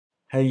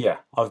Hey, yeah,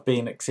 I've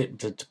been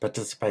accepted to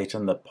participate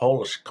in the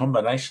Polish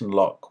combination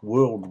lock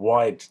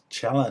worldwide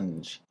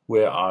challenge,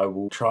 where I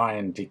will try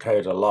and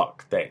decode a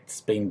lock that's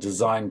been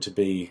designed to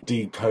be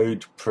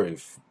decode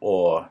proof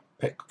or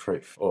pick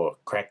proof or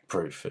crack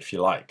proof, if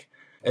you like.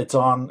 It's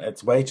on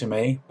its way to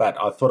me,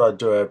 but I thought I'd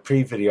do a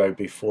pre-video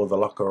before the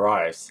lock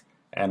arrives,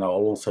 and I'll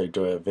also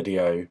do a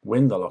video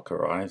when the lock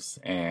arrives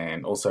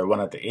and also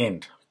one at the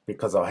end,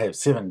 because I'll have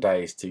 7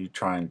 days to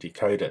try and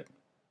decode it.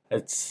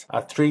 It's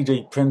a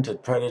 3D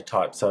printed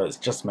prototype, so it's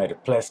just made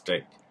of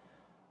plastic,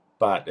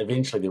 but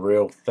eventually the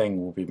real thing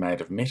will be made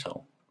of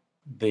metal.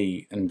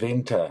 The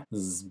inventor,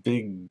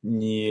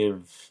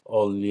 Zbigniew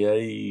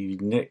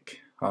Olejnik,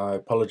 I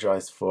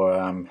apologize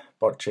for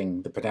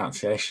botching the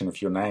pronunciation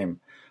of your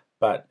name,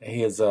 but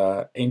he is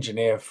an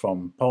engineer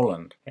from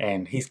Poland,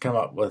 and he's come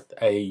up with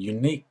a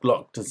unique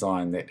lock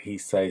design that he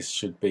says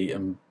should be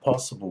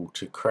impossible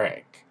to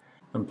crack.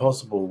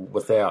 Impossible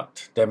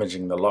without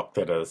damaging the lock,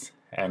 that is,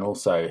 and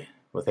also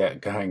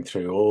without going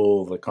through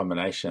all the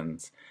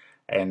combinations,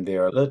 and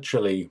there are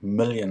literally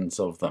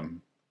millions of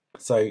them.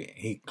 So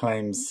he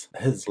claims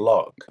his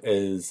lock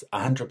is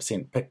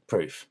 100% pick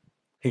proof.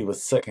 He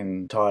was sick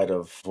and tired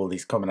of all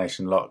these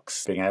combination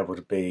locks being able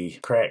to be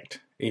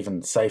cracked,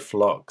 even safe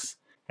locks,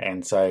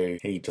 and so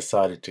he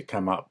decided to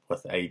come up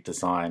with a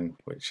design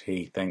which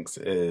he thinks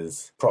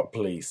is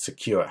properly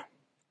secure.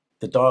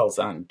 The dials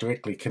aren't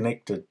directly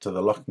connected to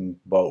the locking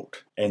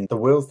bolt, and the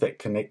wheels that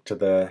connect to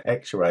the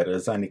actuator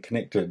is only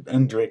connected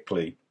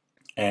indirectly,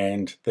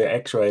 and the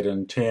actuator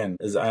in turn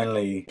is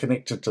only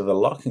connected to the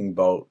locking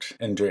bolt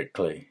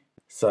indirectly.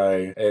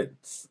 So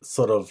it's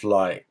sort of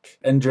like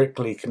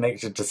indirectly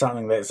connected to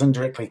something that's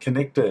indirectly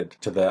connected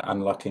to the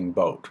unlocking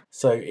bolt.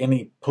 So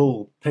any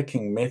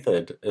pull-picking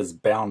method is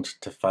bound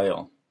to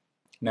fail.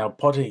 Now,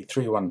 Potty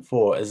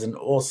 314 is an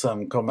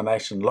awesome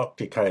combination lock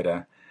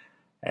decoder,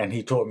 and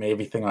he taught me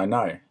everything I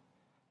know,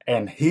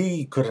 and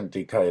he couldn't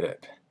decode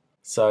it.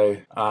 So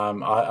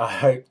I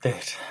hope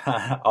that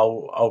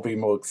I'll be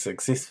more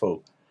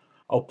successful.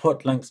 I'll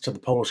put links to the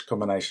Polish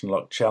combination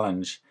lock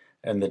challenge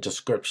in the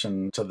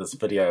description to this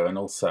video, and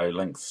also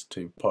links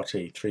to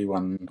Potty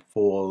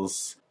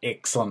 314's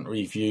excellent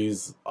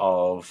reviews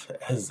of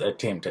his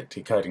attempt at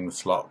decoding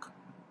this lock.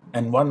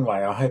 In one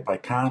way, I hope I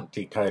can't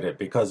decode it,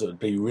 because it would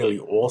be really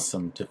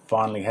awesome to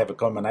finally have a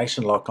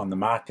combination lock on the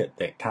market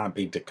that can't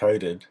be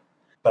decoded.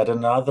 But in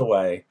another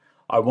way,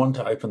 I want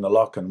to open the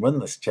lock and win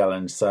this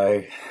challenge,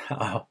 so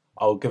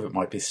I'll give it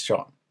my best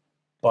shot.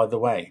 By the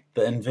way,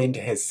 the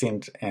inventor has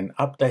sent an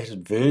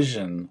updated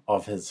version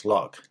of his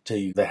lock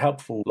to the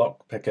Helpful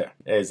Lock Picker,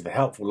 as the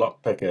Helpful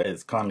Lock Picker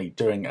is kindly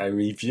doing a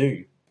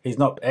review. He's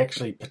not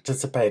actually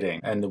participating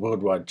in the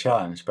worldwide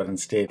challenge, but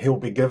instead he'll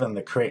be given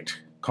the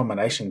correct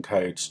combination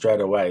code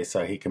straight away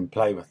so he can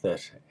play with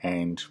it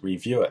and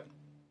review it.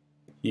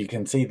 You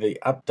can see the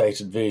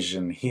updated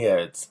version here.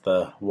 It's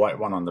the white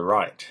one on the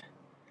right.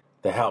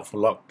 The Helpful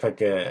Lock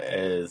Picker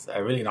is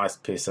a really nice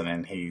person,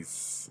 and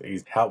he's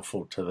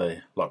helpful to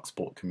the lock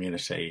sport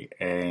community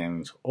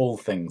and all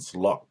things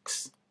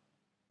locks.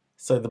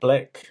 So the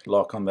black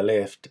lock on the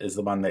left is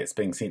the one that's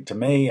being sent to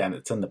me, and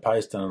it's in the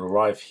post, and it'll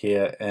arrive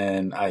here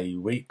in a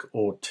week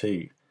or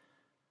two.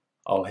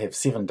 I'll have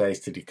 7 days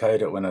to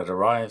decode it when it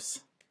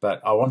arrives,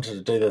 but I wanted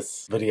to do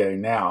this video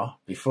now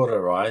before it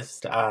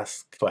arrives to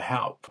ask for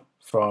help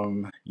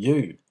from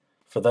you.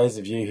 For those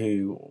of you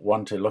who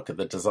want to look at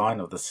the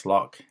design of this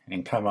lock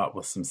and come up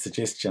with some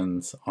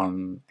suggestions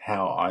on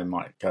how I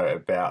might go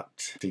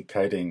about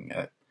decoding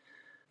it,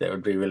 that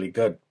would be really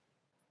good.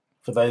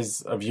 For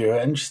those of you who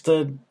are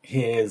interested,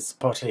 here's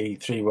Potty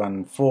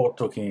 314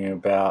 talking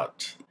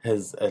about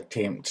his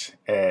attempt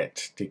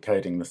at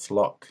decoding this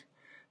lock.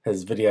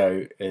 His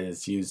video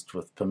is used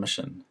with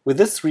permission. With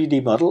this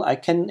 3D model, I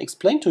can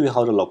explain to you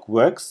how the lock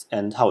works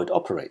and how it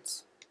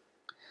operates.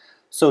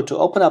 So to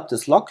open up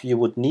this lock, you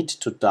would need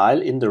to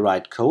dial in the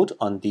right code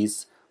on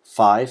these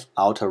 5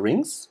 outer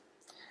rings,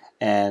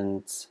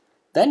 and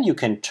then you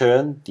can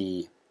turn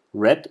the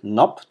red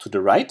knob to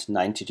the right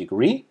 90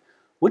 degrees,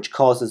 which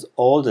causes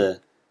all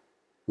the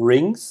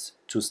rings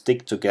to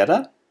stick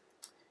together.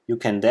 You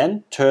can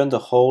then turn the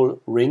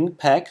whole ring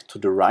pack to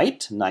the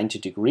right 90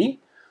 degrees,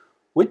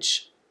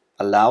 which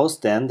allows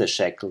then the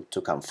shackle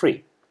to come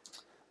free.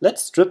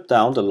 Let's strip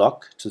down the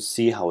lock to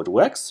see how it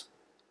works.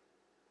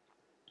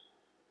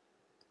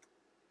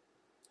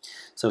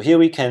 So here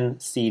we can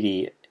see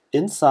the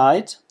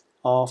inside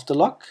of the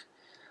lock.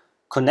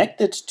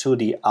 Connected to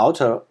the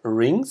outer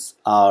rings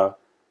are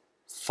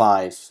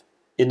 5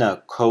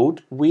 inner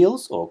code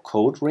wheels or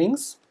code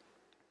rings.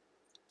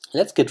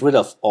 Let's get rid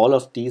of all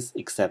of these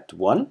except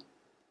one,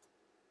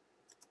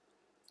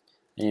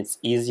 and it's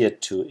easier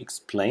to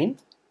explain.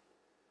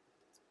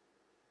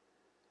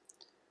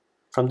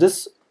 From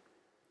this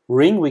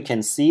ring we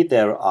can see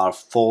there are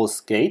false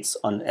gates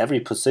on every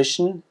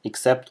position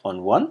except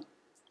on one.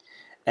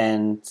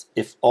 And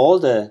if all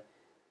the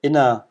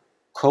inner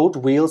code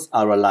wheels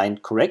are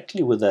aligned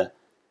correctly with a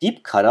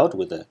deep cutout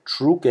with a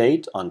true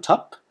gate on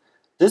top,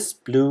 this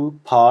blue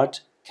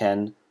part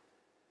can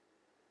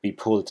be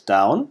pulled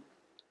down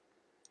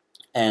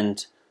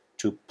And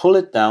to pull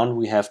it down,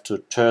 we have to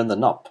turn the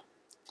knob.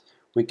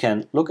 We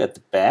can look at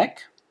the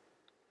back,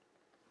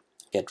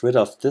 get rid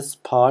of this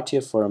part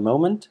here for a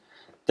moment.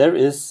 There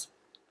is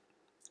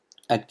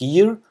a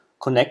gear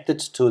connected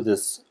to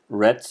this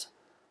red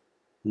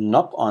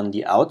knob on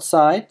the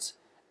outside,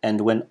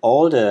 and when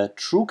all the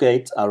true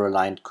gates are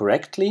aligned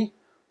correctly,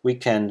 we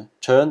can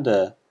turn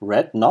the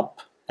red knob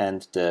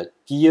and the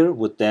gear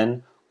would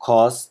then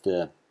cause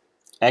the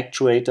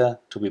actuator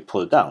to be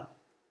pulled down.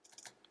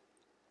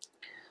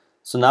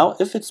 So now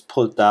if it's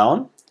pulled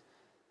down,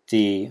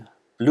 the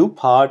blue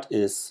part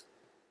is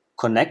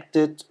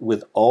connected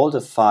with all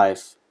the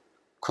 5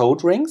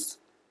 code rings,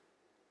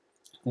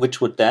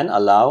 which would then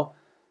allow,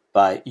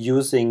 by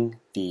using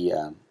the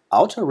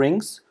outer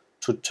rings,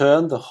 to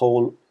turn the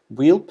whole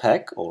wheel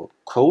pack or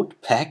code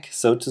pack,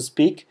 so to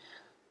speak,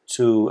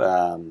 to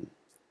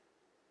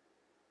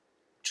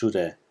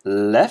the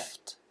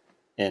left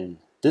in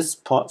this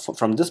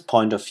from this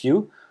point of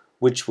view,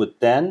 which would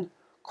then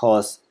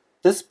cause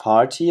this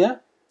part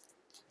here,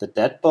 the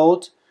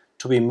deadbolt,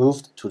 to be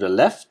moved to the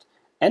left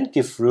and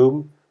give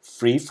room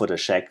free for the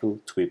shackle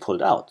to be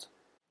pulled out.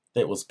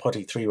 That was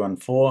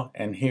Potty314,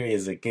 and here he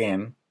is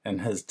again in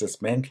his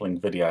dismantling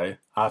video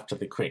after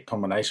the correct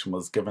combination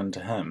was given to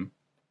him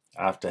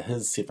after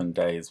his 7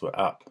 days were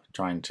up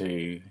trying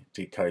to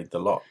decode the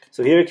lock.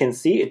 So here you can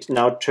see it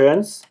now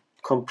turns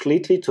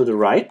completely to the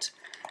right,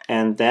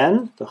 and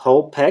then the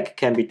whole pack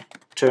can be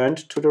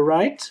turned to the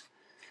right,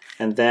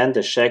 and then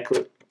the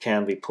shackle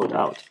can be pulled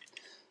out.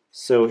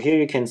 So here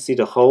you can see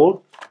the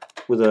hole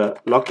with a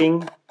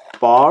locking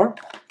bar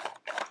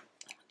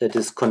that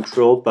is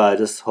controlled by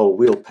this whole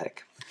wheel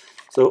pack.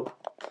 So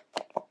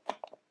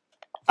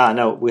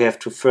now we have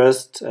to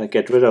first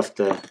get rid of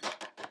the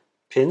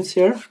pins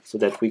here so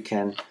that we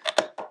can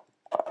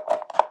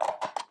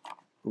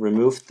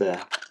remove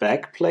the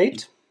back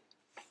plate.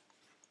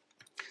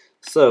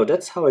 So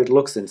that's how it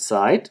looks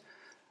inside.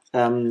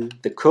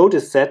 The code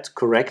is set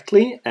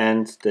correctly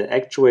and the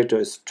actuator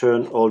is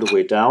turned all the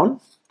way down,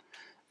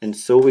 and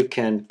so we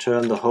can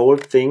turn the whole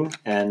thing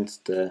and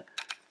the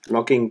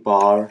locking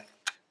bar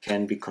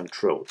can be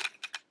controlled.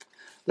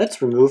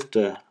 Let's remove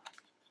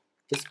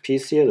this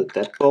piece here, the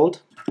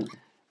deadbolt,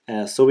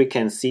 so we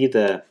can see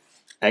the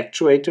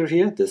actuator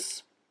here,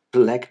 this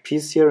black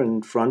piece here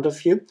in front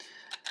of you.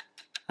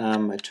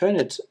 I turn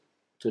it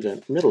to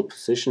the middle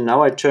position.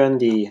 Now I turn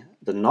the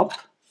knob.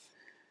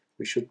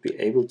 We should be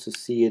able to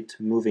see it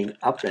moving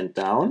up and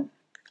down.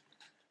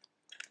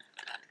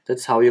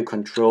 That's how you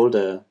control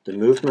the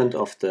movement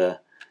of the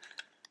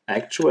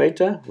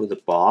actuator with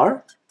a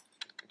bar.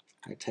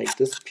 I take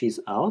this piece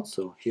out,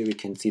 so here we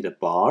can see the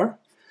bar.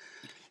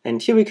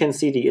 And here we can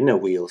see the inner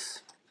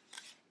wheels.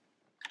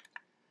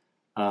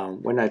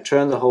 When I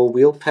turn the whole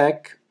wheel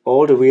pack,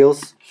 all the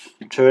wheels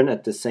turn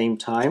at the same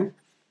time.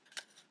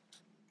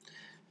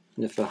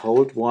 And if I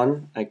hold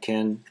one, I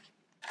can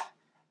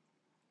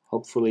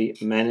hopefully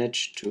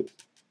manage to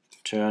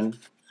turn.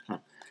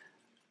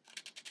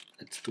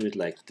 Let's do it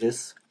like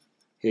this.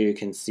 Here you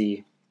can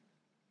see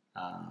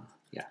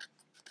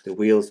the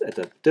wheels at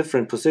a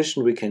different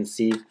position. We can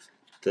see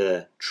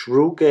the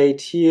true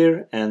gate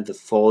here and the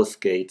false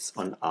gates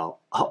on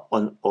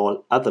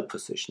all other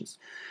positions.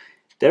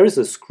 There is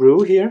a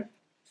screw here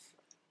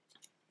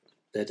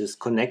that is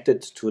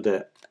connected to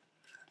the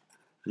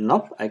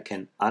knob. I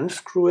can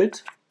unscrew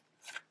it.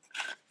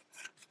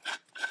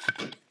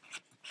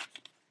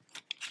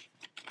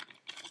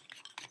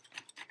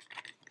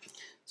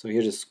 So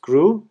here the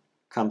screw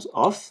comes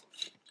off,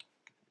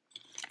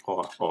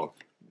 or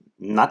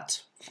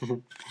nut.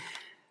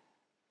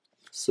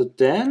 So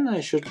then I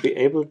should be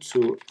able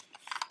to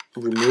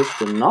remove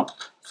the knob.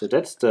 So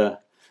that's the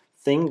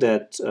thing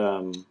that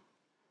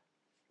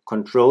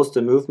controls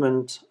the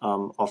movement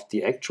of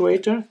the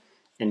actuator.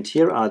 And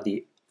here are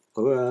the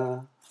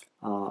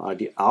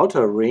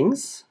outer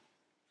rings.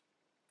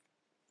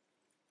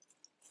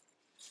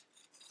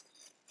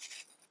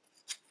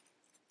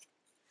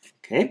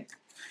 Okay,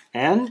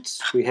 and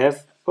we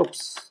have,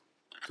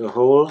 the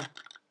whole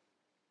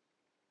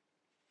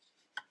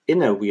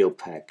inner wheel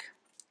pack.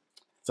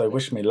 So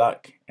wish me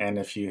luck, and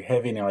if you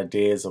have any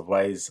ideas of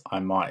ways I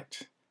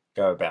might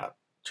go about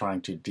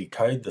trying to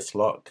decode this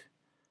lock,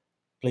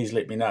 please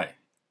let me know.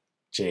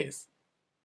 Cheers.